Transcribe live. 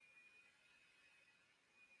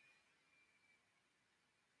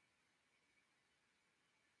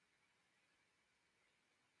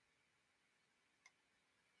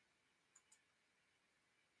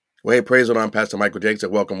Well, hey, praise the Lord, I'm Pastor Michael Jakes,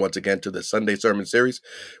 and welcome once again to the Sunday Sermon Series.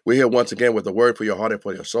 We're here once again with a word for your heart and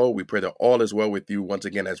for your soul. We pray that all is well with you once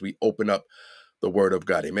again as we open up the Word of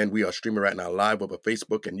God. Amen. We are streaming right now live over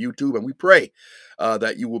Facebook and YouTube, and we pray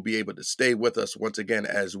that you will be able to stay with us once again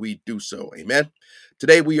as we do so. Amen.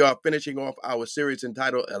 Today, we are finishing off our series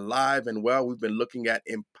entitled Alive and Well. We've been looking at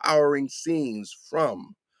empowering scenes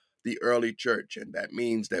from the early church, and that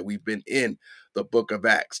means that we've been in the book of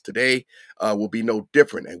Acts. Today will be no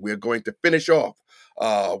different, and we're going to finish off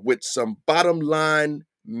with some bottom line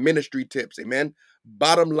ministry tips. Amen.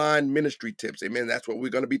 Bottom line ministry tips. Amen. That's what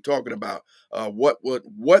we're going to be talking about. What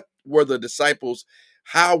were the disciples?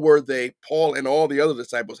 How were they, Paul and all the other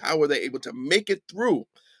disciples, how were they able to make it through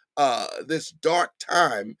this dark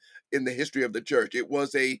time in the history of the church? It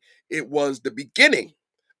was the beginning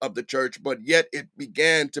of the church, but yet it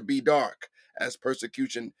began to be dark as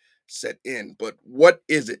persecution set in. But what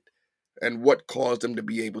is it, and what caused them to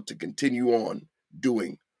be able to continue on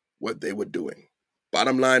doing what they were doing?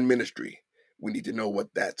 Bottom line ministry. We need to know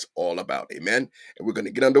what that's all about. Amen. And we're going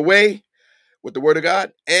to get underway with the word of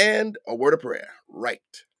God and a word of prayer right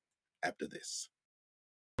after this.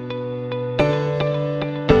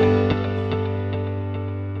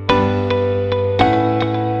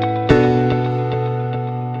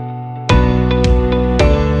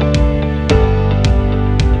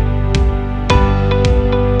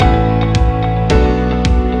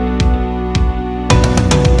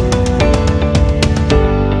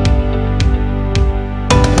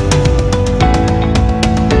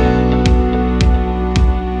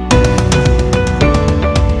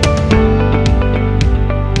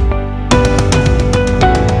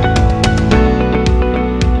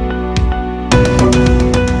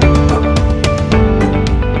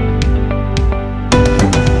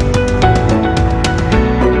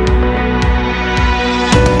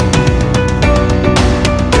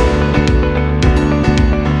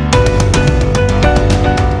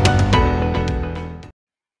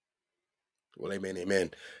 Well, amen,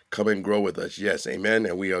 amen. Come and grow with us. Yes, amen.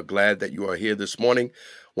 And we are glad that you are here this morning.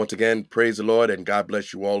 Once again, praise the Lord, and God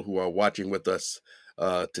bless you all who are watching with us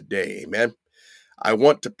today. Amen. I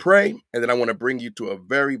want to pray, and then I want to bring you to a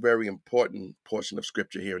very, very important portion of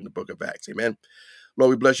scripture here in the book of Acts. Amen.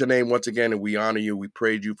 Lord, we bless your name once again, and we honor you. We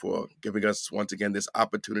praise you for giving us once again this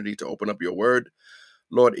opportunity to open up your word.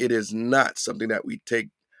 Lord, it is not something that we take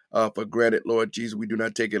for granted, Lord Jesus. We do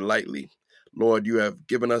not take it lightly. Lord, you have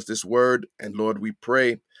given us this word, and Lord, we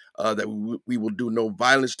pray that we will do no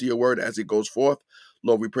violence to your word as it goes forth.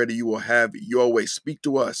 Lord, we pray that you will have your way. Speak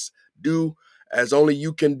to us. Do as only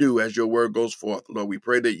you can do as your word goes forth. Lord, we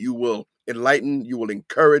pray that you will enlighten, you will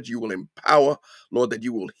encourage, you will empower, Lord, that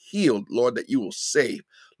you will heal, Lord, that you will save.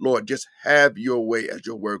 Lord, just have your way as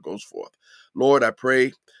your word goes forth. Lord, I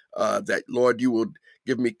pray that, Lord, you will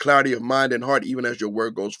give me clarity of mind and heart even as your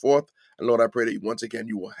word goes forth. And Lord, I pray that once again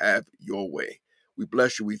you will have your way. We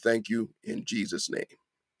bless you. We thank you in Jesus' name.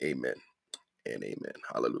 Amen and amen.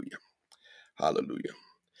 Hallelujah. Hallelujah.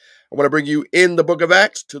 I want to bring you in the book of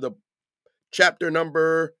Acts to the chapter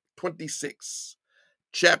number 26.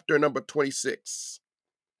 Chapter number 26.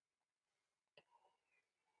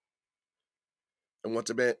 And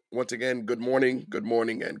once again, good morning,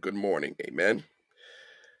 and good morning. Amen.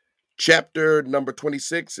 Chapter number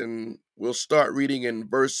 26, and we'll start reading in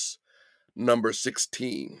verse number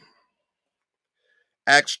 16.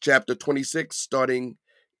 Acts chapter 26, starting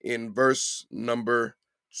in verse number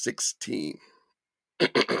 16.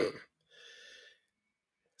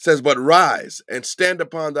 Says, "But rise and stand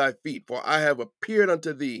upon thy feet, for I have appeared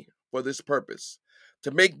unto thee for this purpose, to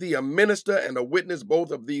make thee a minister and a witness both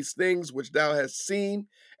of these things which thou hast seen,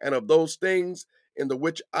 and of those things in the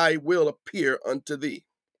which I will appear unto thee,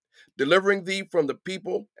 delivering thee from the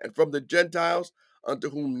people and from the Gentiles, unto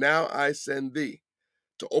whom now I send thee,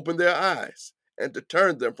 to open their eyes, and to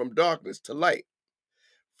turn them from darkness to light,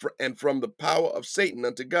 and from the power of Satan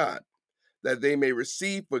unto God, that they may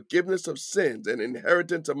receive forgiveness of sins and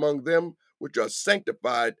inheritance among them which are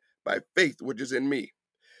sanctified by faith which is in me.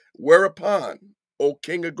 Whereupon, O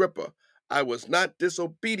King Agrippa, I was not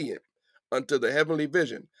disobedient unto the heavenly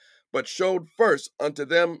vision, but showed first unto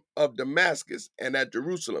them of Damascus and at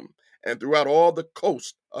Jerusalem, and throughout all the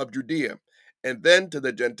coast of Judea, and then to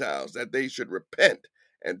the Gentiles, that they should repent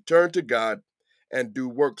and turn to God and do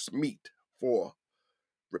works meet for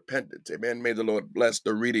repentance. Amen. May the Lord bless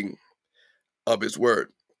the reading of his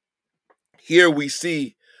word. Here we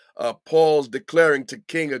see Paul's declaring to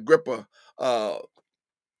King Agrippa uh,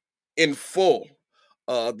 in full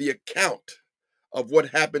the account of what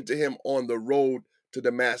happened to him on the road to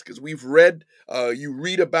Damascus. We've read, you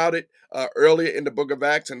read about it earlier in the book of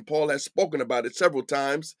Acts, and Paul has spoken about it several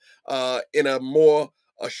times in a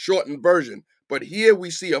shortened version. But here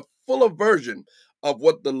we see a fuller version of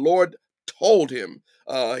what the Lord told him.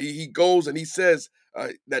 He goes and he says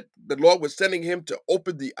that the Lord was sending him to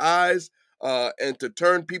open the eyes and to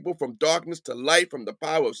turn people from darkness to light, from the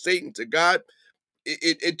power of Satan to God.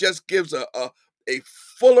 It just gives a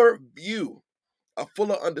fuller view, a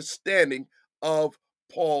fuller understanding of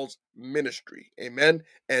Paul's ministry. Amen.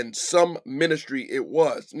 And some ministry it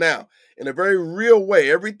was. Now, in a very real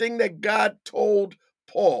way, everything that God told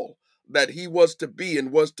Paul that he was to be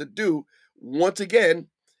and was to do, once again,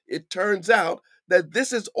 it turns out that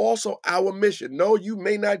this is also our mission. No, you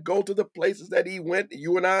may not go to the places that he went,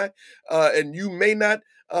 you and I, and you may not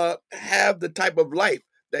have the type of life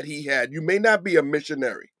that he had. You may not be a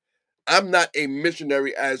missionary. I'm not a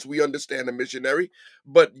missionary as we understand a missionary,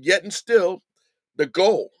 but yet and still, the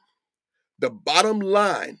goal, the bottom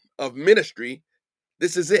line of ministry,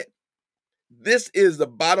 this is it. This is the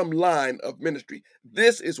bottom line of ministry.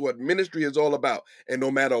 This is what ministry is all about. And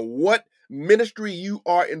no matter what ministry you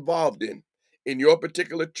are involved in your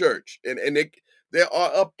particular church, there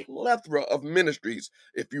are a plethora of ministries.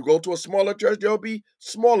 If you go to a smaller church, there'll be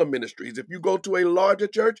smaller ministries. If you go to a larger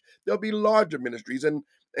church, there'll be larger ministries. And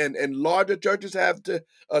larger churches have to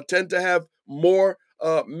tend to have more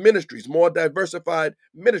ministries, more diversified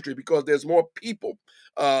ministry because there's more people.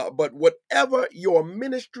 But whatever your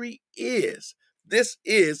ministry is, this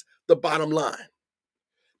is the bottom line.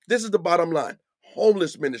 This is the bottom line.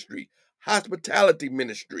 Homeless ministry, hospitality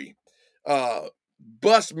ministry,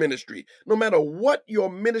 bus ministry, no matter what your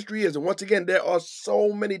ministry is. And once again, there are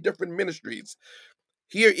so many different ministries.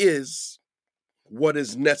 Here is what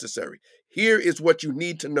is necessary. Here is what you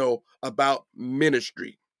need to know about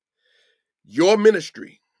ministry. Your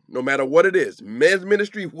ministry, no matter what it is, men's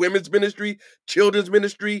ministry, women's ministry, children's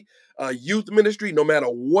ministry, youth ministry, no matter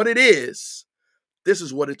what it is, this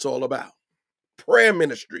is what it's all about. Prayer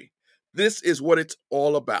ministry, this is what it's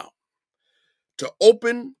all about. To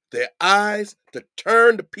open their eyes, to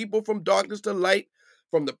turn the people from darkness to light,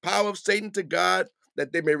 from the power of Satan to God,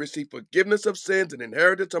 that they may receive forgiveness of sins and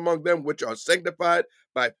inheritance among them which are sanctified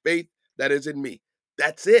by faith that is in me.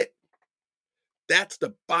 That's it. That's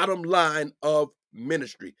the bottom line of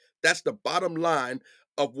ministry. That's the bottom line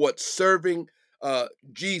of what serving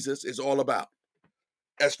Jesus is all about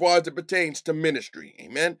as far as it pertains to ministry.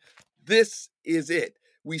 Amen. This is it.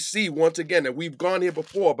 We see once again, and we've gone here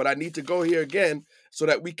before, but I need to go here again so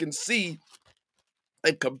that we can see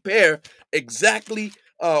and compare exactly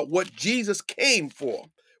what Jesus came for.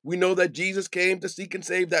 We know that Jesus came to seek and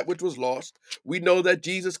save that which was lost. We know that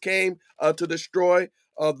Jesus came to destroy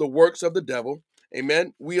the works of the devil.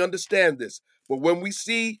 Amen. We understand this. But when we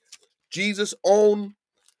see Jesus' own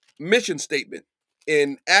mission statement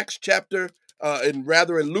in Acts chapter, in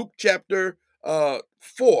Luke chapter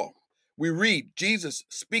 4, we read Jesus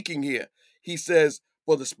speaking here. He says,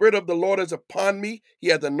 "For the Spirit of the Lord is upon me. He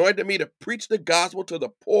has anointed me to preach the gospel to the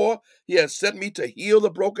poor. He has sent me to heal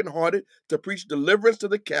the brokenhearted, to preach deliverance to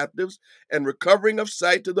the captives, and recovering of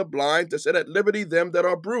sight to the blind, to set at liberty them that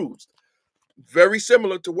are bruised." Very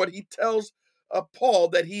similar to what he tells Paul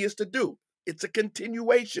that he is to do. It's a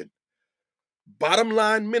continuation. Bottom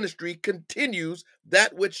line ministry continues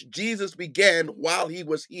that which Jesus began while he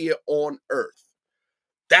was here on earth.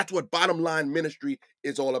 That's what bottom line ministry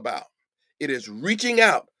is all about. It is reaching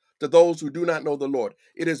out to those who do not know the Lord.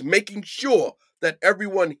 It is making sure that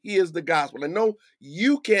everyone hears the gospel. And no,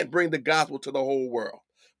 you can't bring the gospel to the whole world,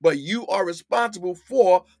 but you are responsible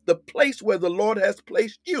for the place where the Lord has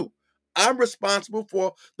placed you. I'm responsible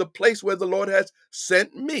for the place where the Lord has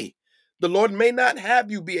sent me. The Lord may not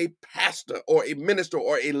have you be a pastor or a minister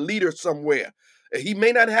or a leader somewhere. He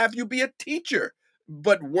may not have you be a teacher.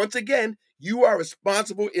 But once again, you are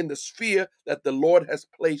responsible in the sphere that the Lord has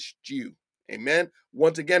placed you. Amen.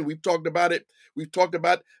 Once again, we've talked about it. We've talked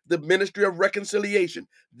about the ministry of reconciliation.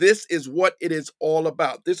 This is what it is all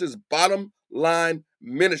about. This is bottom line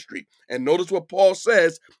ministry. And notice what Paul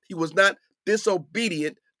says. He was not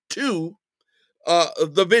disobedient to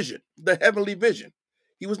the vision, the heavenly vision.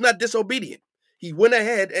 He was not disobedient. He went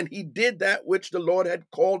ahead and he did that which the Lord had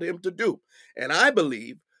called him to do. And I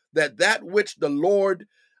believe that that which the Lord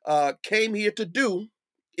came here to do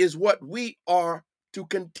is what we are to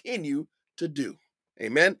continue to do.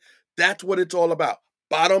 Amen. That's what it's all about.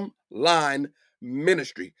 Bottom line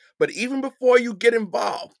ministry. But even before you get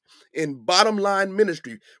involved in bottom line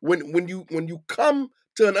ministry, when you come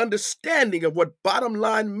to an understanding of what bottom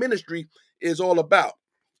line ministry is all about,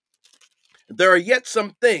 there are yet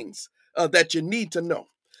some things that you need to know.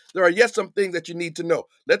 there are yet some things that you need to know.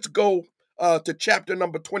 Let's go to chapter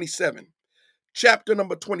number 27. Chapter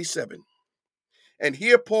number 27. And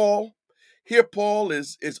here Paul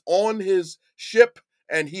is on his ship,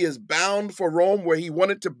 and he is bound for Rome, where he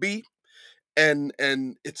wanted to be. And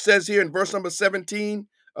it says here in verse number 17,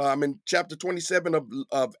 in chapter 27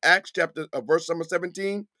 of Acts, chapter verse number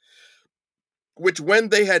 17, which when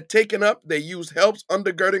they had taken up, they used helps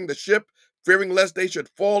undergirding the ship, fearing lest they should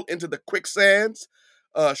fall into the quicksands,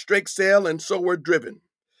 strake sail, and so were driven.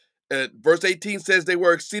 Verse 18 says they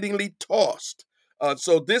were exceedingly tossed.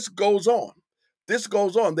 So this goes on. This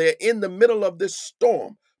goes on. They're in the middle of this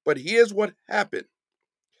storm. But here's what happened.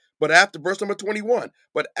 But after verse number 21,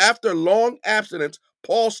 but after long abstinence,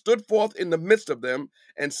 Paul stood forth in the midst of them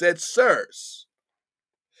and said, Sirs,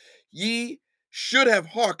 ye should have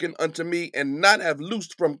hearkened unto me and not have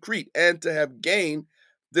loosed from Crete, and to have gained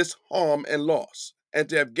this harm and loss.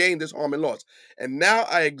 And now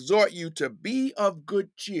I exhort you to be of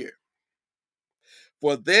good cheer,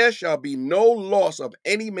 for there shall be no loss of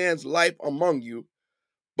any man's life among you,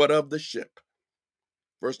 but of the ship.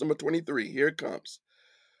 Verse number 23, here it comes.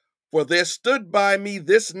 For there stood by me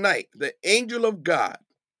this night the angel of God,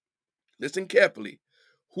 listen carefully,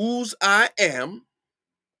 whose I am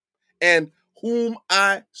and whom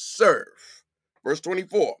I serve. Verse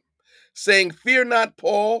 24, saying, Fear not,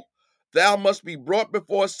 Paul, thou must be brought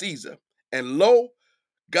before Caesar. And lo,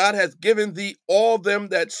 God has given thee all them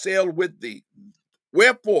that sail with thee.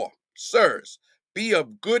 Wherefore, sirs, be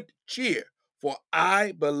of good cheer, for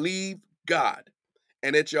I believe God,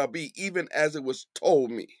 and it shall be even as it was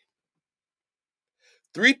told me.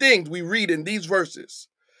 Three things we read in these verses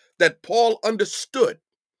that Paul understood,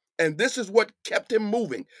 and this is what kept him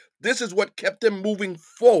moving. This is what kept him moving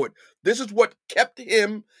forward. This is what kept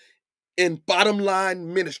him in bottom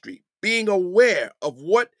line ministry, being aware of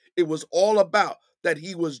what it was all about that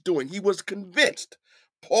he was doing. He was convinced.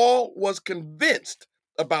 Paul was convinced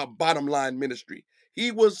about bottom line ministry.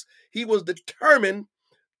 He was determined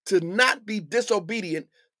to not be disobedient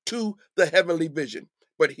to the heavenly vision.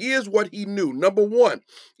 But here's what he knew. Number one,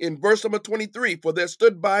 in verse number 23, for there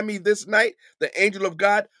stood by me this night the angel of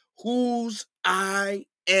God, whose I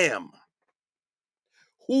am.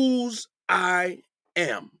 Whose I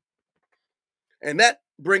am. And that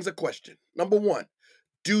brings a question. Number one,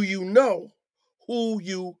 do you know who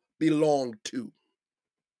you belong to?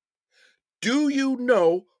 Do you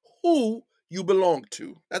know who you belong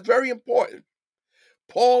to? That's very important.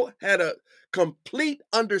 Paul had a complete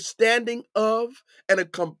understanding of and a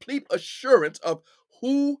complete assurance of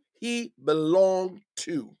who he belonged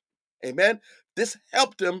to. Amen. This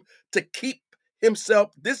helped him to keep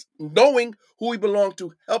himself, this knowing who he belonged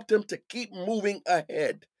to helped him to keep moving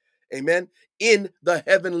ahead. Amen. In the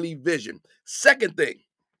heavenly vision. Second thing,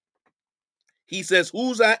 he says,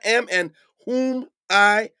 whose I am and whom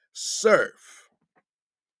I serve.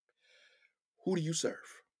 Who do you serve?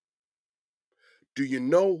 Do you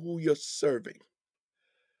know who you're serving?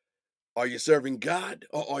 Are you serving God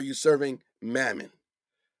or are you serving mammon?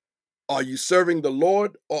 Are you serving the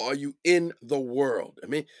Lord or are you in the world? I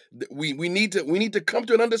mean, we need to come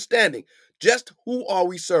to an understanding. Just who are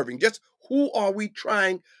we serving? Just who are we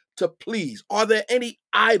trying to please? Are there any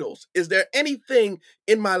idols? Is there anything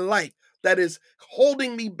in my life that is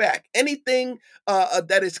holding me back? Anything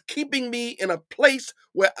that is keeping me in a place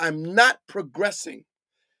where I'm not progressing?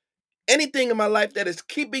 Anything in my life that is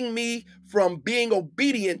keeping me from being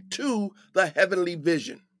obedient to the heavenly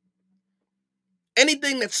vision?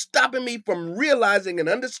 Anything that's stopping me from realizing and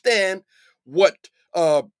understand what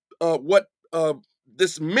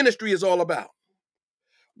this ministry is all about,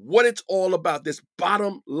 what it's all about, this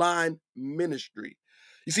bottom line ministry.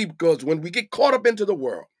 You see, because when we get caught up into the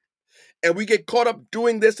world and we get caught up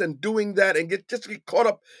doing this and doing that and get caught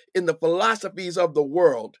up in the philosophies of the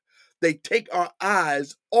world, they take our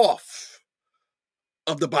eyes off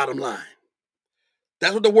of the bottom line.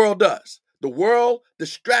 That's what the world does. The world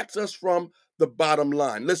distracts us from the bottom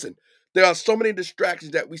line. Listen, there are so many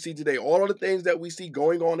distractions that we see today. All of the things that we see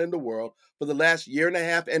going on in the world for the last year and a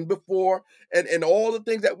half and before, and all the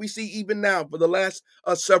things that we see even now for the last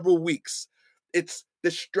several weeks. It's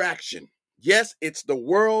distraction. Yes, it's the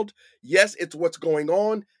world. Yes, it's what's going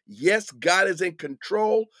on. Yes, God is in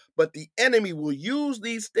control, but the enemy will use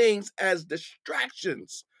these things as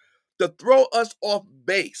distractions to throw us off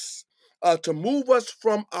base, to move us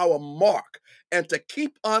from our mark, and to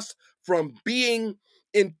keep us from being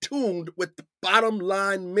in tune with the bottom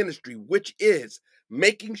line ministry, which is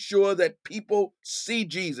making sure that people see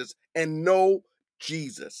Jesus and know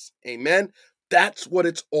Jesus. Amen. That's what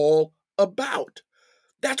it's all about.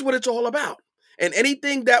 That's what it's all about. And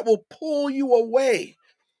anything that will pull you away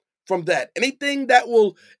from that. Anything that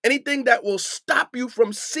will stop you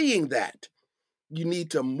from seeing that, you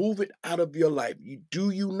need to move it out of your life. Do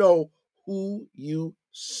you know who you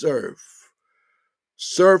serve?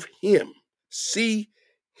 Serve him. See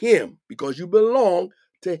him because you belong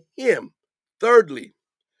to him. Thirdly,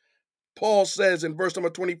 Paul says in verse number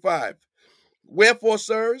 25, wherefore,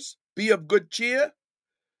 sirs, be of good cheer.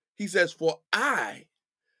 He says, for I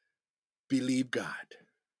believe God.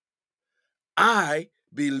 I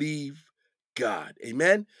believe God.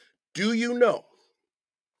 Amen. Do you know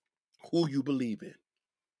who you believe in?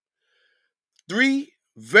 Three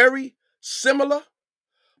very similar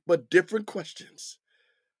but different questions.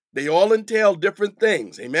 They all entail different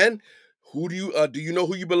things. Amen. Who do you know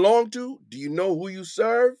who you belong to? Do you know who you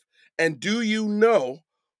serve? And do you know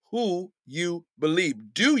who you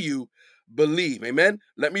believe? Do you believe? Amen.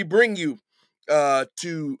 Let me bring you to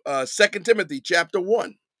 2 Timothy chapter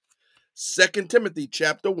 1. 2 Timothy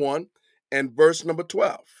chapter 1 and verse number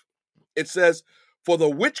 12. It says, for the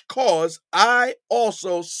which cause I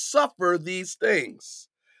also suffer these things.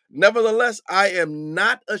 Nevertheless, I am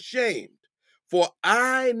not ashamed, for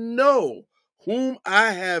I know whom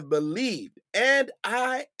I have believed, and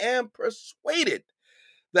I am persuaded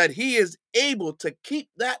that he is able to keep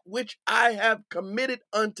that which I have committed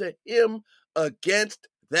unto him against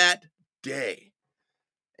that day.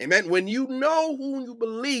 Amen. When you know who you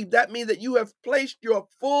believe, that means that you have placed your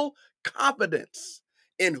full confidence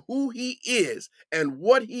in who he is and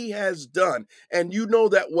what he has done. And you know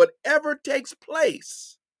that whatever takes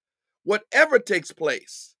place,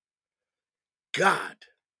 God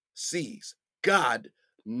sees, God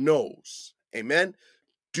knows. Amen.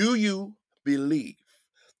 Do you believe?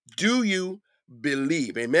 Do you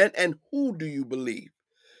believe? Amen. And who do you believe?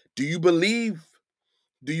 Do you believe?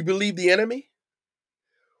 Do you believe the enemy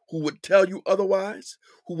who would tell you otherwise,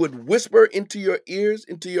 who would whisper into your ears,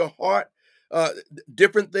 into your heart,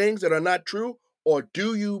 different things that are not true? Or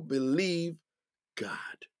do you believe God?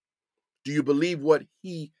 Do you believe what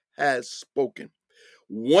he has spoken?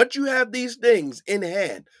 Once you have these things in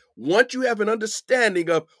hand, once you have an understanding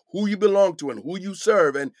of who you belong to and who you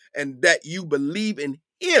serve, and that you believe in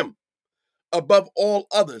him above all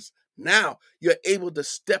others, now you're able to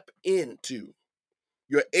step into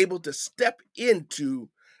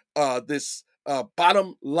this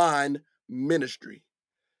bottom line ministry.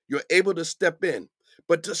 You're able to step in.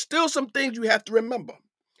 But there's still some things you have to remember.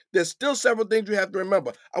 There's still several things you have to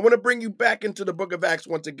remember. I want to bring you back into the book of Acts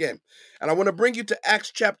once again. And I want to bring you to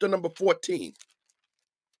Acts chapter number 14.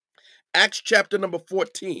 Acts chapter number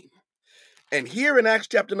 14. And here in Acts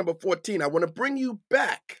chapter number 14, I want to bring you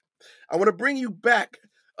back. I want to bring you back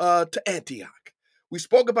to Antioch. We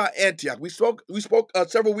spoke about Antioch. We spoke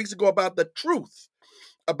several weeks ago about the truth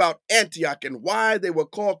about Antioch and why they were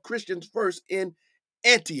called Christians first in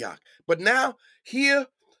Antioch. But now here,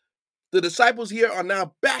 the disciples here are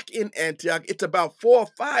now back in Antioch. It's about 4 or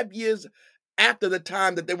 5 years after the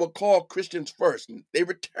time that they were called Christians first. And they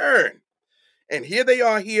return. And here they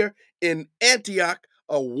are here in Antioch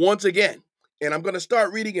once again. And I'm going to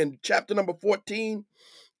start reading in chapter number 14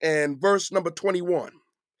 and verse number 21.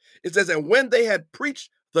 It says, and when they had preached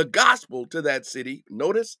the gospel to that city,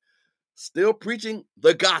 notice, still preaching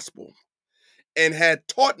the gospel, and had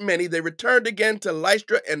taught many, they returned again to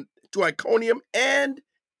Lystra and to Iconium and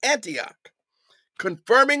Antioch,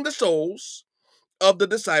 confirming the souls of the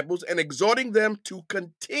disciples and exhorting them to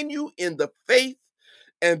continue in the faith,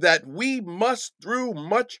 and that we must through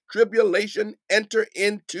much tribulation enter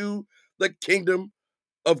into the kingdom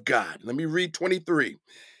of God. Let me read 23.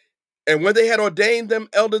 And when they had ordained them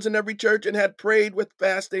elders in every church and had prayed with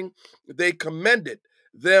fasting, they commended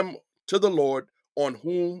them to the Lord on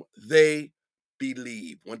whom they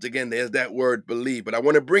believe. Once again, there's that word believe. But I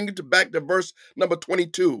want to bring you back to verse number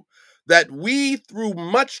 22, that we through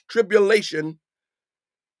much tribulation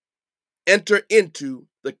enter into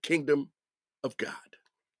the kingdom of God.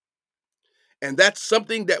 And that's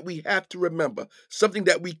something that we have to remember, something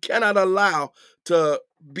that we cannot allow to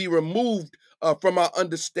be removed from our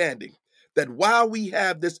understanding. That while we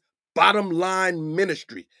have this bottom line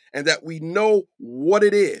ministry and that we know what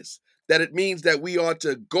it is, that it means that we are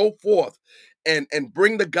to go forth and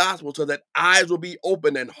bring the gospel so that eyes will be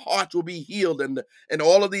opened and hearts will be healed and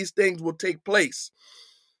all of these things will take place.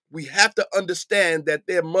 We have to understand that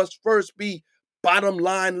there must first be bottom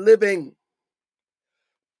line living.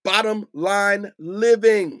 Bottom line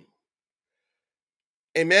living.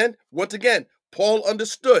 Amen. Once again, Paul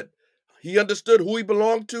understood. He understood who he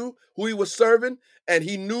belonged to, who he was serving, and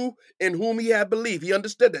he knew in whom he had believed. He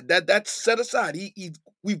understood that's set aside.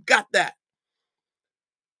 We've got that.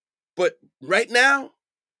 But right now,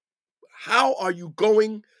 how are you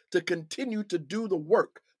going to continue to do the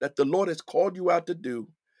work that the Lord has called you out to do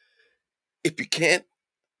if you can't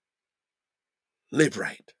live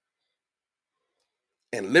right.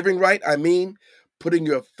 And living right, I mean putting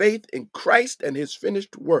your faith in Christ and his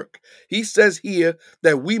finished work. He says here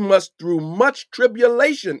that we must, through much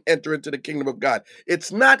tribulation, enter into the kingdom of God.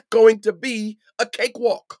 It's not going to be a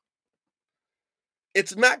cakewalk.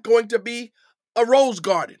 It's not going to be a rose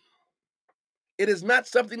garden. It is not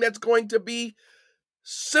something that's going to be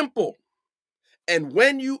simple. And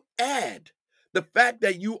when you add the fact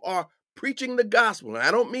that you are preaching the gospel, and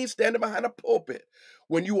I don't mean standing behind a pulpit,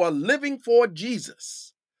 when you are living for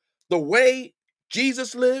Jesus, the way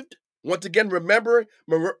Jesus lived, once again, remembering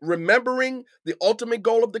the ultimate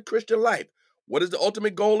goal of the Christian life. What is the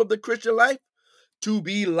ultimate goal of the Christian life? To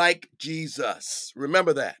be like Jesus.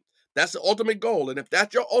 Remember that. That's the ultimate goal. And if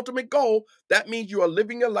that's your ultimate goal, that means you are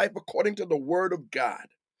living your life according to the word of God.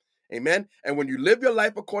 Amen. And when you live your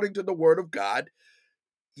life according to the word of God,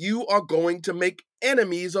 you are going to make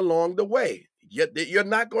enemies along the way. Yet you're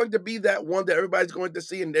not going to be that one that everybody's going to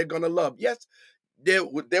see and they're going to love. Yes, there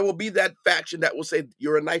will be that faction that will say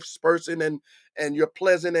you're a nice person and you're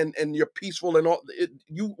pleasant and you're peaceful and all.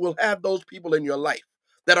 You will have those people in your life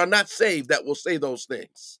that are not saved that will say those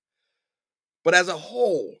things. But as a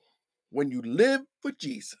whole, when you live for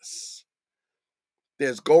Jesus,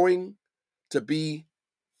 there's going to be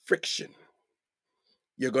friction.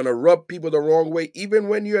 You're going to rub people the wrong way, even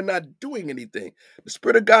when you're not doing anything. The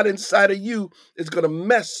Spirit of God inside of you is going to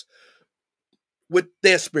mess with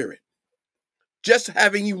their spirit. Just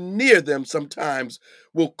having you near them sometimes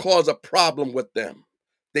will cause a problem with them.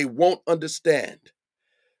 They won't understand.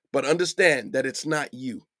 But understand that it's not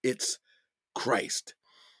you, it's Christ.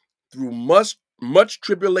 Through much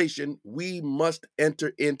tribulation, we must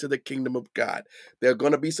enter into the kingdom of God. There are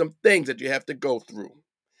going to be some things that you have to go through.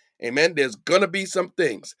 Amen. There's going to be some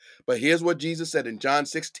things. But here's what Jesus said in John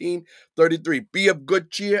 16:33. Be of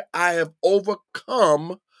good cheer. I have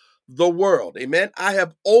overcome the world. Amen. I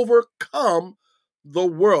have overcome the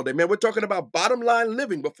world. Amen. We're talking about bottom line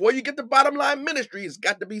living. Before you get to bottom line ministry, it's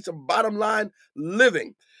got to be some bottom line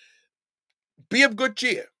living. Be of good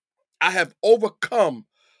cheer. I have overcome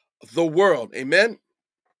the world. Amen.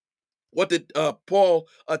 What did Paul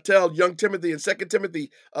tell young Timothy in 2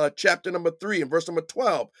 Timothy chapter number 3 and verse number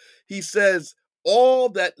 12? He says, all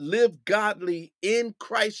that live godly in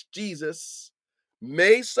Christ Jesus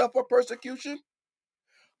may suffer persecution,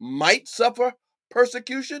 might suffer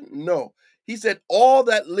persecution. No, he said, all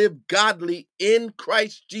that live godly in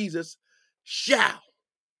Christ Jesus shall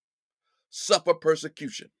suffer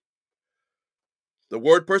persecution. The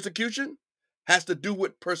word persecution has to do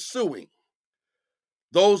with pursuing.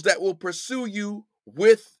 Those that will pursue you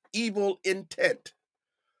with evil intent.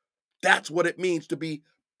 That's what it means to be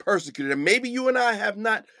persecuted. And maybe you and I have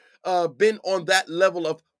not been on that level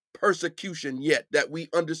of persecution yet, that we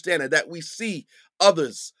understand and that we see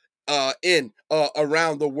others in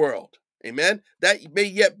around the world. Amen. That may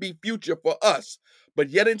yet be future for us, but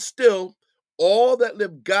yet and still, all that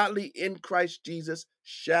live godly in Christ Jesus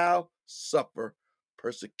shall suffer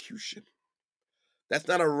persecution. That's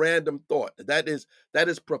not a random thought. That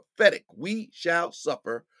is prophetic. We shall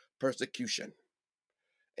suffer persecution.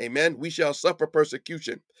 Amen. We shall suffer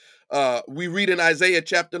persecution. We read in Isaiah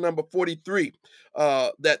chapter number 43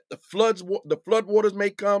 that the flood waters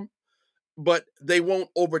may come, but they won't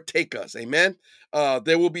overtake us. Amen.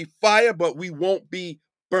 There will be fire, but we won't be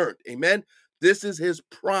burnt. Amen. This is his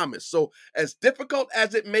promise. So as difficult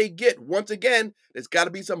as it may get, once again, there's got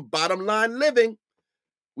to be some bottom line living.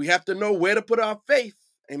 We have to know where to put our faith.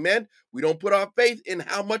 Amen. We don't put our faith in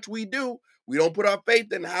how much we do. We don't put our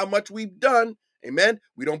faith in how much we've done. Amen.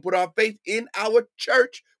 We don't put our faith in our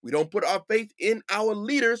church. We don't put our faith in our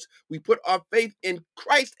leaders. We put our faith in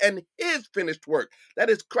Christ and his finished work. That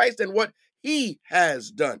is Christ and what he has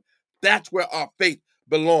done. That's where our faith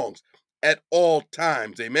belongs at all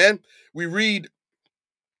times. Amen. We read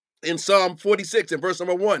in Psalm 46 and verse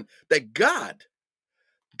number 1 that God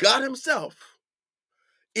himself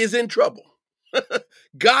is in trouble.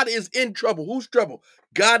 God is in trouble. Whose trouble?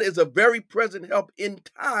 God is a very present help in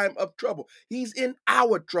time of trouble. He's in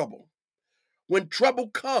our trouble. When trouble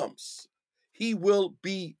comes, he will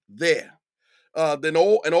be there. An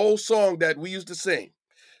old song that we used to sing,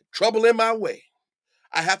 trouble in my way.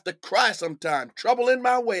 I have to cry sometimes. Trouble in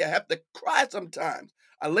my way. I have to cry sometimes.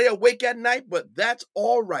 I lay awake at night, but that's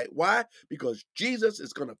all right. Why? Because Jesus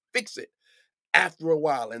is going to fix it after a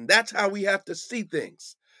while. And that's how we have to see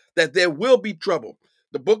things, that there will be trouble.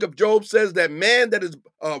 The book of Job says that man that is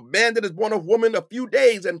born of woman a few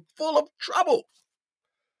days and full of trouble.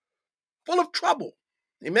 Full of trouble.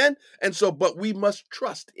 Amen. And so, but we must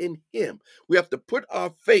trust in him. We have to put our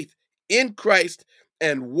faith in Christ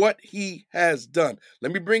and what he has done.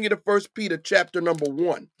 Let me bring you to First Peter chapter number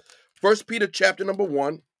 1. First Peter chapter number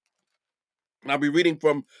 1. And I'll be reading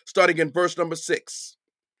from starting in verse number 6,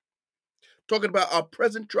 talking about our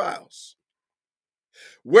present trials,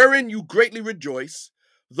 wherein you greatly rejoice,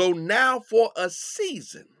 though now for a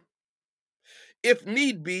season, if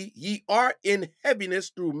need be, ye are in heaviness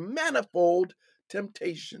through manifold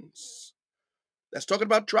temptations. That's talking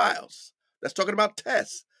about trials. That's talking about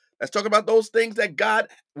tests. That's talking about those things that God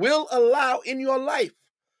will allow in your life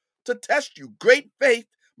to test you. Great faith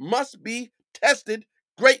must be tested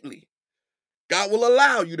greatly. God will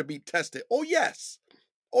allow you to be tested. Oh, yes.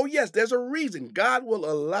 Oh, yes, there's a reason. God will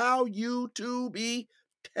allow you to be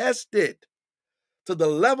tested to the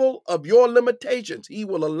level of your limitations. He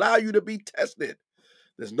will allow you to be tested.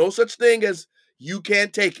 There's no such thing as you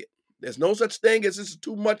can't take it. There's no such thing as this is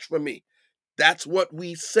too much for me. That's what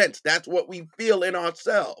we sense. That's what we feel in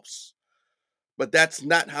ourselves. But that's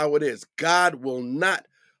not how it is. God will not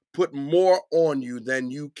put more on you than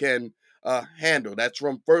you can handle. That's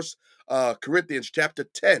from First Corinthians chapter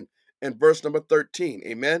 10 and verse number 13.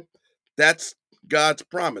 Amen. That's God's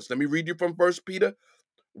promise. Let me read you from First Peter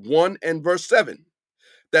 1 and verse 7.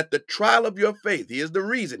 That the trial of your faith, here's the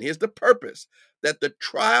reason, here's the purpose, that the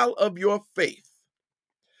trial of your faith,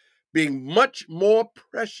 being much more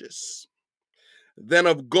precious than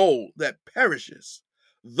of gold that perishes,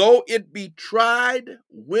 though it be tried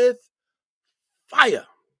with fire,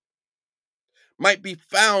 might be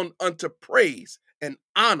found unto praise and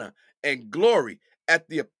honor and glory at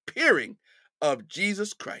the appearing of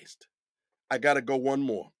Jesus Christ. I got to go one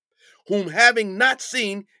more. Whom having not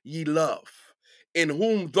seen ye love, in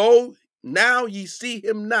whom though now ye see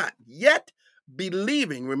him not, yet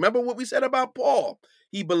believing. Remember what we said about Paul.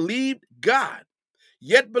 He believed God,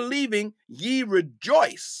 yet believing ye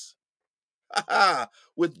rejoice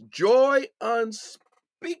with joy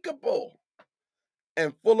unspeakable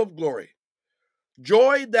and full of glory.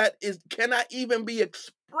 Joy that cannot even be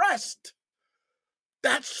expressed.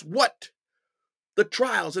 That's what the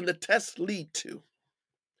trials and the tests lead to.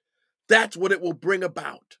 That's what it will bring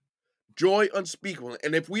about. Joy unspeakable.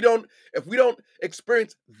 And if we don't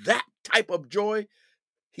experience that type of joy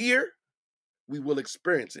here, we will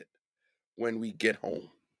experience it when we get home.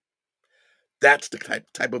 That's the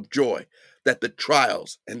type of joy that the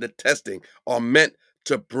trials and the testing are meant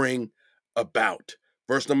to bring about.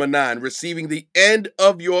 Verse number 9, receiving the end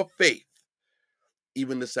of your faith,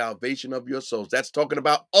 even the salvation of your souls. That's talking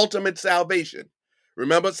about ultimate salvation.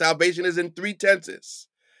 Remember, salvation is in 3 tenses.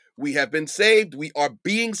 We have been saved. We are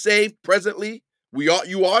being saved presently.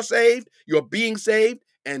 You are saved. You're being saved,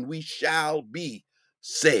 and we shall be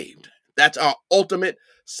saved. That's our ultimate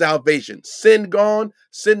salvation. Sin gone,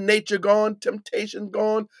 sin nature gone, temptation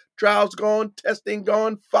gone, trials gone, testing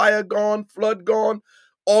gone, fire gone, flood gone,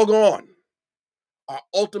 all gone. Our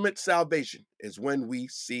ultimate salvation is when we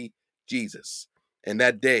see Jesus. And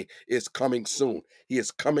that day is coming soon. He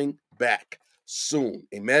is coming back soon.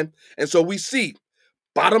 Amen. And so we see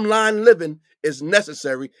bottom line living is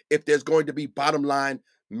necessary if there's going to be bottom line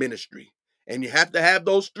ministry. And you have to have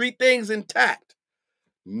those 3 things intact.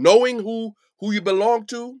 Knowing who you belong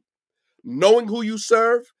to, knowing who you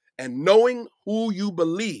serve, and knowing who you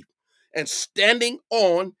believe, and standing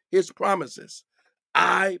on his promises.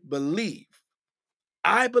 I believe.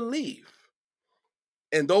 I believe.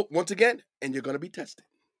 And though, once again, and you're going to be tested.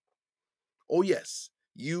 Oh, yes,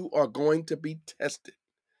 you are going to be tested.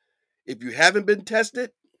 If you haven't been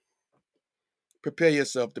tested, prepare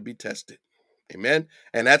yourself to be tested. Amen.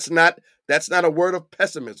 And that's not a word of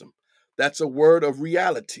pessimism. That's a word of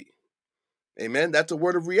reality. Amen. That's a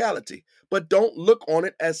word of reality. But don't look on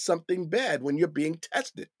it as something bad when you're being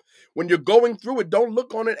tested. When you're going through it, don't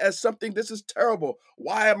look on it as something, this is terrible.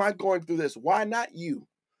 Why am I going through this? Why not you?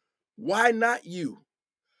 Why not you?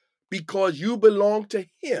 Because you belong to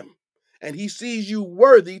him, and he sees you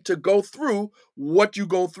worthy to go through what you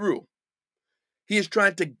go through. He is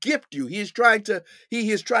trying to gift you. He is trying to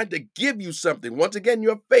give you something. Once again,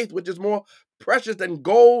 your faith, which is more precious than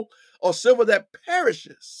gold or silver that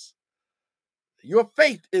perishes. Your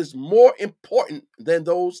faith is more important than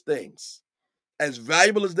those things. As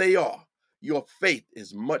valuable as they are, your faith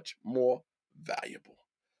is much more valuable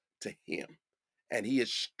to him. And he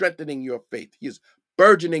is strengthening your faith. He is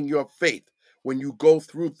burgeoning your faith when you go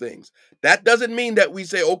through things. That doesn't mean that we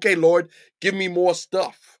say, okay, Lord, give me more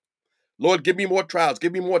stuff. Lord, give me more trials.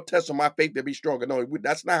 Give me more tests so my faith to be stronger. No,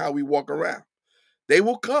 that's not how we walk around. They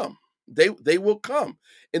will come. They will come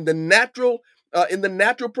in the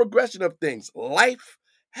natural progression of things. Life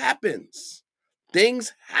happens.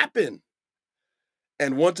 Things happen.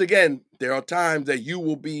 And once again, there are times that you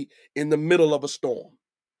will be in the middle of a storm,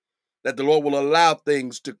 that the Lord will allow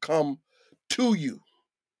things to come to you,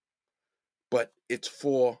 but it's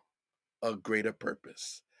for a greater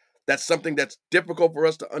purpose. That's something that's difficult for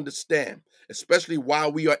us to understand, especially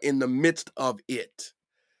while we are in the midst of it.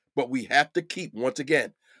 But we have to keep, once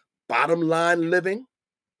again, bottom line living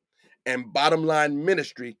and bottom line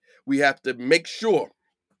ministry. We have to make sure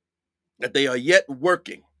that they are yet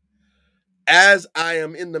working. As I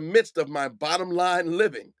am in the midst of my bottom line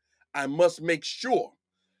living, I must make sure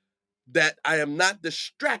that I am not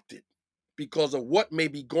distracted because of what may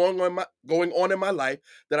be going on in my life,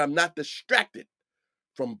 that I'm not distracted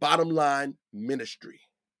from bottom line ministry.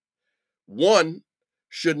 One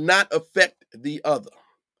should not affect the other.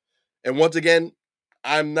 And once again,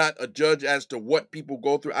 I'm not a judge as to what people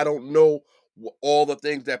go through. I don't know all the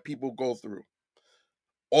things that people go through.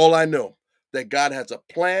 All I know that God has a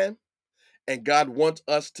plan and God wants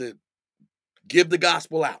us to give the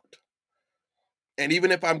gospel out. And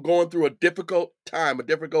even if I'm going through a difficult time, a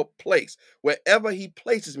difficult place, wherever he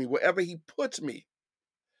places me, wherever he puts me,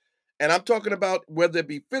 and I'm talking about whether it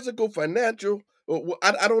be physical, financial, or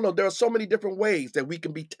I don't know. There are so many different ways that we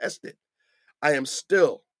can be tested. I am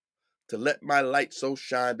still to let my light so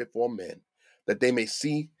shine before men that they may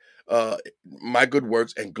see my good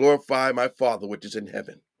works and glorify my Father which is in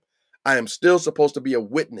heaven. I am still supposed to be a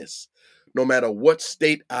witness no matter what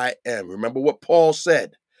state I am. Remember what Paul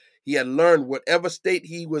said. He had learned whatever state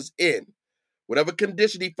he was in, whatever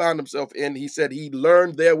condition he found himself in, he said he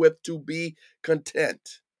learned therewith to be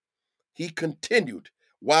content. He continued.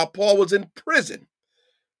 While Paul was in prison,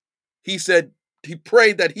 he said he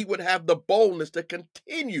prayed that he would have the boldness to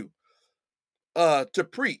continue to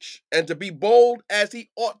preach and to be bold as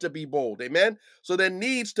he ought to be bold. Amen. So there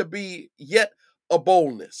needs to be yet a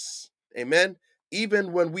boldness. Amen.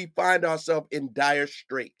 Even when we find ourselves in dire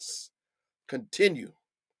straits, continue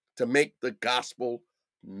to make the gospel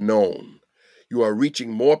known. You are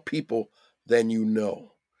reaching more people than you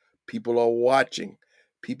know. People are watching.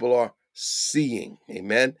 People are seeing.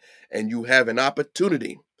 Amen. And you have an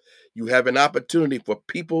opportunity. You have an opportunity for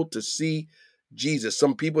people to see Jesus.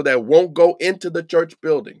 Some people that won't go into the church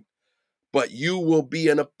building, but you will be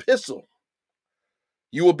an epistle.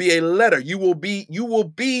 You will be a letter. You will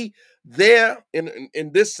be there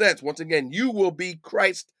in this sense. Once again, you will be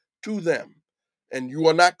Christ to them. And you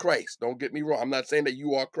are not Christ. Don't get me wrong. I'm not saying that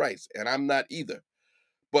you are Christ, and I'm not either.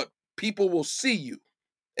 But people will see you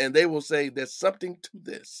and they will say there's something to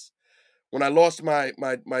this. When I lost my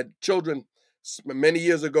children many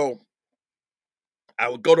years ago, I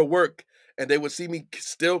would go to work and they would see me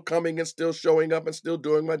still coming and still showing up and still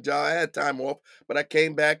doing my job. I had time off, but I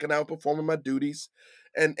came back and I was performing my duties.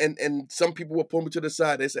 And some people would pull me to the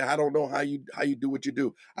side. They say, I don't know how you do what you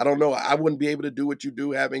do. I don't know. I wouldn't be able to do what you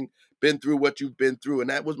do having been through what you've been through. And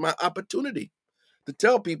that was my opportunity to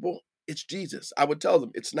tell people it's Jesus. I would tell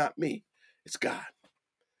them it's not me. It's God.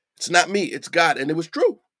 It's not me. It's God. And it was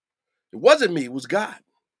true. It wasn't me. It was God.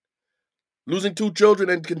 Losing two children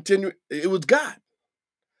and continue. It was God.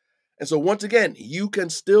 And so once again, you can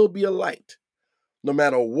still be a light no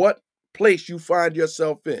matter what place you find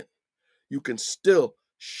yourself in. You can still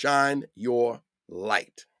shine your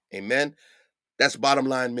light. Amen. That's bottom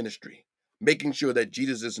line ministry, making sure that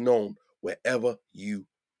Jesus is known wherever you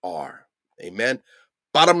are. Amen.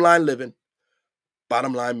 Bottom line living,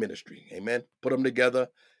 bottom line ministry. Amen. Put them together.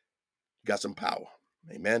 You got some power.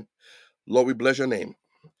 Amen. Lord, we bless your name.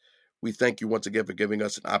 We thank you once again for giving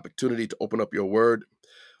us an opportunity to open up your word.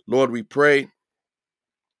 Lord, we pray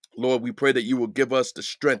that you will give us the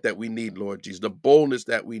strength that we need, Lord Jesus, the boldness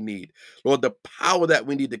that we need, Lord, the power that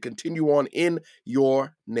we need to continue on in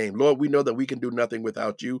your name. Lord, we know that we can do nothing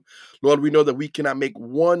without you. Lord, we know that we cannot make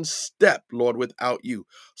one step, Lord, without you.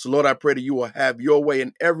 So, Lord, I pray that you will have your way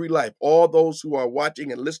in every life. All those who are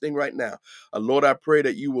watching and listening right now, Lord, I pray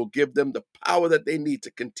that you will give them the power that they need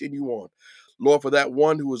to continue on. Lord, for that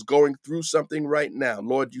one who is going through something right now,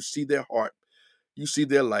 Lord, you see their heart. You see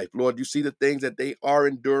their life, Lord. You see the things that they are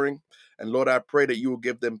enduring. And Lord, I pray that you will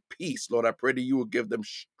give them peace. Lord, I pray that you will give them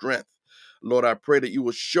strength. Lord, I pray that you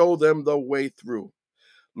will show them the way through.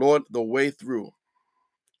 Lord, the way through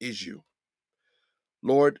is you.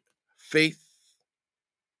 Lord, faith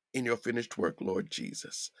in your finished work, Lord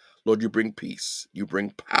Jesus. Lord, you bring peace. You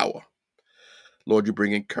bring power. Lord, you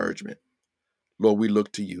bring encouragement. Lord, we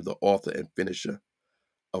look to you, the author and finisher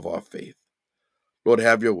of our faith. Lord,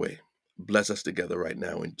 have your way. Bless us together right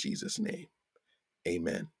now in Jesus' name.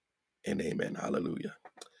 Amen and amen. Hallelujah.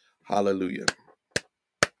 Hallelujah.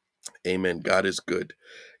 Amen. God is good.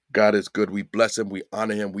 God is good. We bless him. We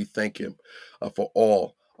honor him. We thank him for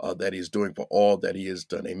all that he's doing, for all that he has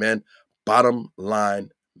done. Amen. Bottom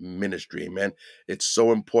line ministry. Amen. It's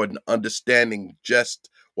so important understanding just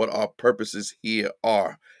what our purposes here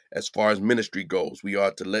are as far as ministry goes. We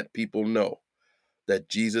are to let people know that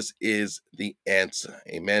Jesus is the answer.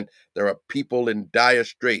 Amen. There are people in dire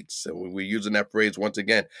straits, and we're using that phrase once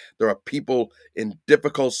again. There are people in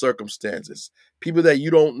difficult circumstances, people that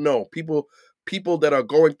you don't know, people that are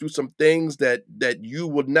going through some things that you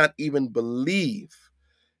would not even believe.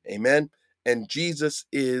 Amen. And Jesus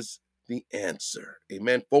is the answer.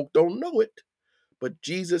 Amen. Folk don't know it, but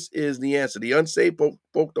Jesus is the answer. The unsaved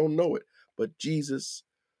folk don't know it, but Jesus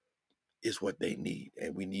is what they need.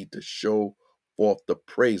 And we need to show forth the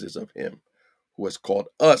praises of him who has called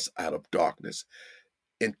us out of darkness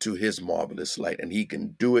into his marvelous light. And he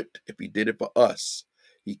can do it. If he did it for us,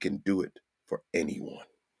 he can do it for anyone.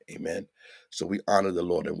 Amen. So we honor the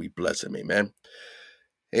Lord and we bless him. Amen.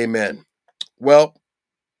 Amen. Well,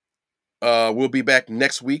 we'll be back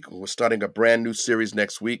next week. We're starting a brand new series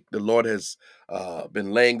next week. The Lord has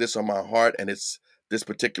been laying this on my heart, and this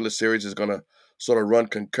particular series is going to sort of run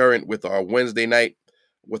concurrent with our Wednesday night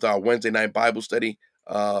Bible study,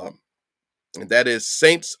 and that is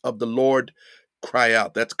Saints of the Lord Cry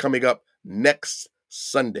Out. That's coming up next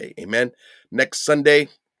Sunday. Amen. Next Sunday,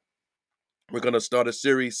 we're going to start a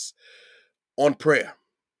series on prayer.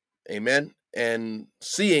 Amen. And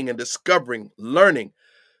seeing and discovering, learning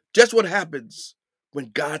just what happens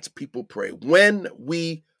when God's people pray. When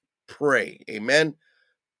we pray, amen.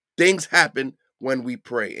 Things happen when we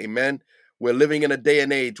pray, amen. We're living in a day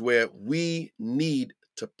and age where we need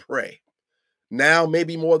to pray. Now,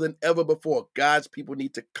 maybe more than ever before, God's people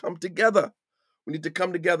need to come together. We need to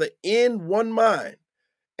come together in one mind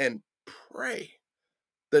and pray.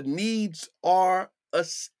 The needs are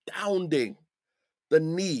astounding. The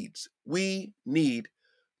needs. We need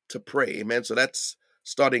to pray. Amen. So that's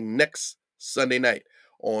starting next Sunday night.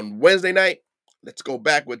 On Wednesday night, let's go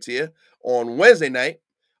backwards here. On Wednesday night,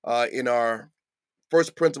 in our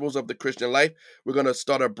first principles of the Christian life, we're going to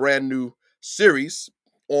start a brand new series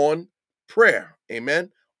on prayer. Amen.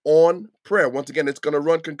 On prayer. Once again, it's going to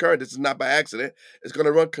run concurrent. This is not by accident. It's going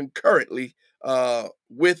to run concurrently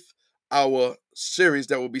with our series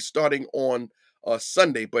that will be starting on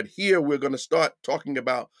Sunday. But here we're going to start talking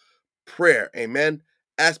about prayer. Amen.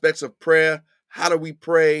 Aspects of prayer. How do we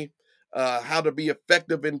pray? How to be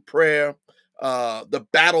effective in prayer. The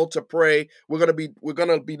battle to pray. We're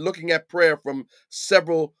gonna be looking at prayer from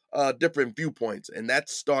several different viewpoints, and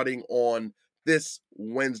that's starting on this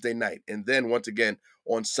Wednesday night. And then once again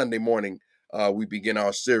on Sunday morning, we begin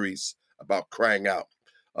our series about crying out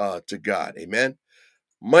to God. Amen.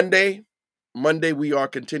 Monday, Monday we are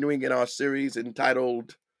continuing in our series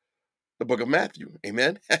entitled the book of Matthew.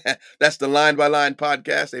 Amen. That's the line by line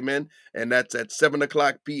podcast. Amen. And that's at 7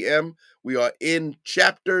 o'clock p.m. We are in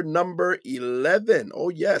chapter number 11. Oh,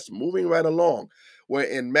 yes. Moving right along. We're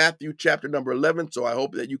in Matthew chapter number 11. So I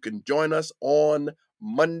hope that you can join us on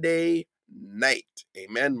Monday night.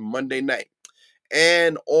 Amen. Monday night.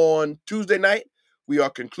 And on Tuesday night, we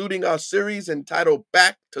are concluding our series entitled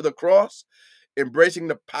Back to the Cross, Embracing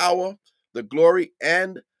the Power, the Glory,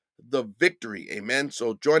 and the Victory. Amen.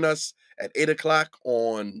 So join us at 8 o'clock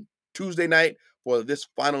on Tuesday night for this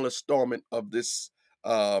final installment of this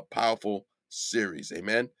powerful series.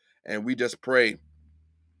 Amen. And we just pray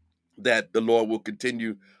that the Lord will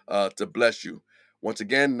continue to bless you. Once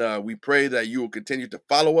again, we pray that you will continue to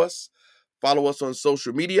follow us. Follow us on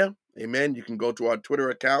social media. Amen. You can go to our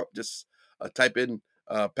Twitter account. Just type in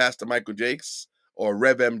Pastor Michael Jakes or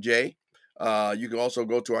Rev MJ. You can also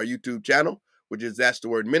go to our YouTube channel, which is That's the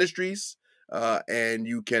Word Ministries. And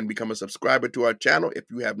you can become a subscriber to our channel if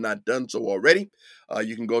you have not done so already.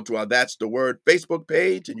 You can go to our That's the Word Facebook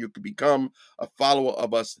page and you can become a follower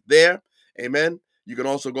of us there. Amen. You can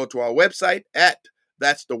also go to our website at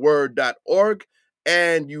that'stheword.org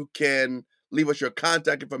and you can leave us your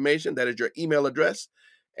contact information. That is your email address.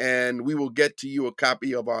 And we will get to you a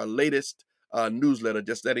copy of our latest newsletter,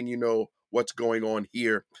 just letting you know what's going on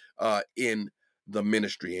here in the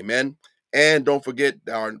ministry. Amen. And don't forget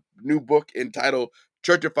our new book entitled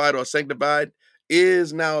Churchified or Sanctified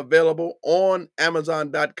is now available on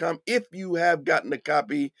Amazon.com. If you have gotten a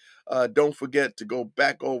copy, don't forget to go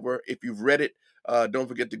back over. If you've read it, don't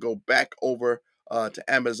forget to go back over to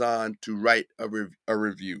Amazon to write a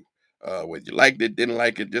review. Whether you liked it, didn't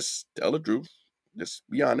like it, just tell the truth. Just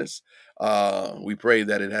be honest. We pray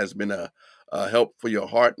that it has been a help for your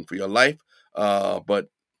heart and for your life. But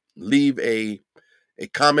leave a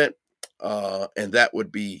comment, and that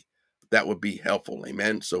would be helpful.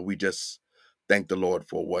 Amen. So we just thank the Lord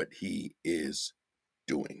for what he is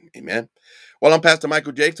doing. Amen. Well, I'm Pastor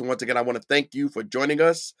Michael Jakes, and once again, I want to thank you for joining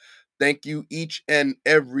us. Thank you, each and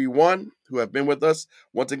every one who have been with us.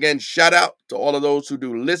 Once again, shout out to all of those who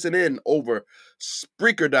do listen in over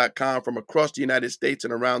Spreaker.com from across the United States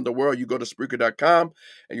and around the world. You go to Spreaker.com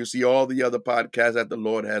and you see all the other podcasts that the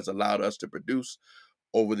Lord has allowed us to produce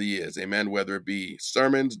over the years. Amen. Whether it be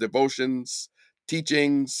sermons, devotions,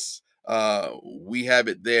 teachings, we have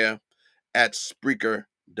it there at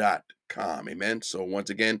Spreaker.com. Amen. So once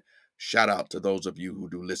again, shout out to those of you who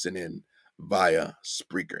do listen in via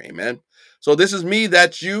Spreaker. Amen. So this is me.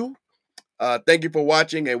 That's you. Thank you for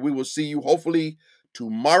watching, and we will see you hopefully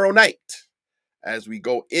tomorrow night as we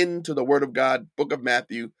go into the Word of God, Book of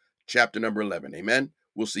Matthew, chapter number 11. Amen.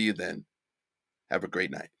 We'll see you then. Have a great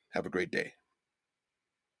night. Have a great day.